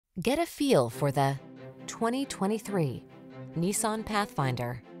Get a feel for the 2023 Nissan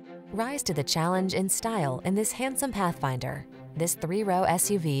Pathfinder. Rise to the challenge in style in this handsome Pathfinder. This 3-row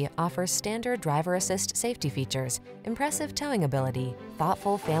SUV offers standard driver assist safety features, impressive towing ability,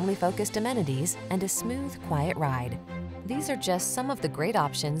 thoughtful family-focused amenities, and a smooth, quiet ride. These are just some of the great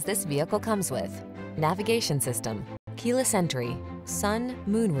options this vehicle comes with: navigation system, keyless entry, sun,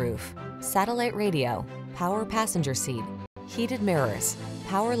 moonroof, satellite radio, power passenger seat, heated mirrors,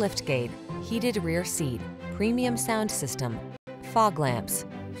 power liftgate, heated rear seat, premium sound system, fog lamps.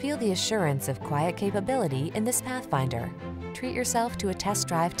 Feel the assurance of quiet capability in this Pathfinder. Treat yourself to a test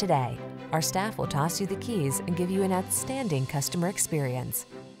drive today. Our staff will toss you the keys and give you an outstanding customer experience.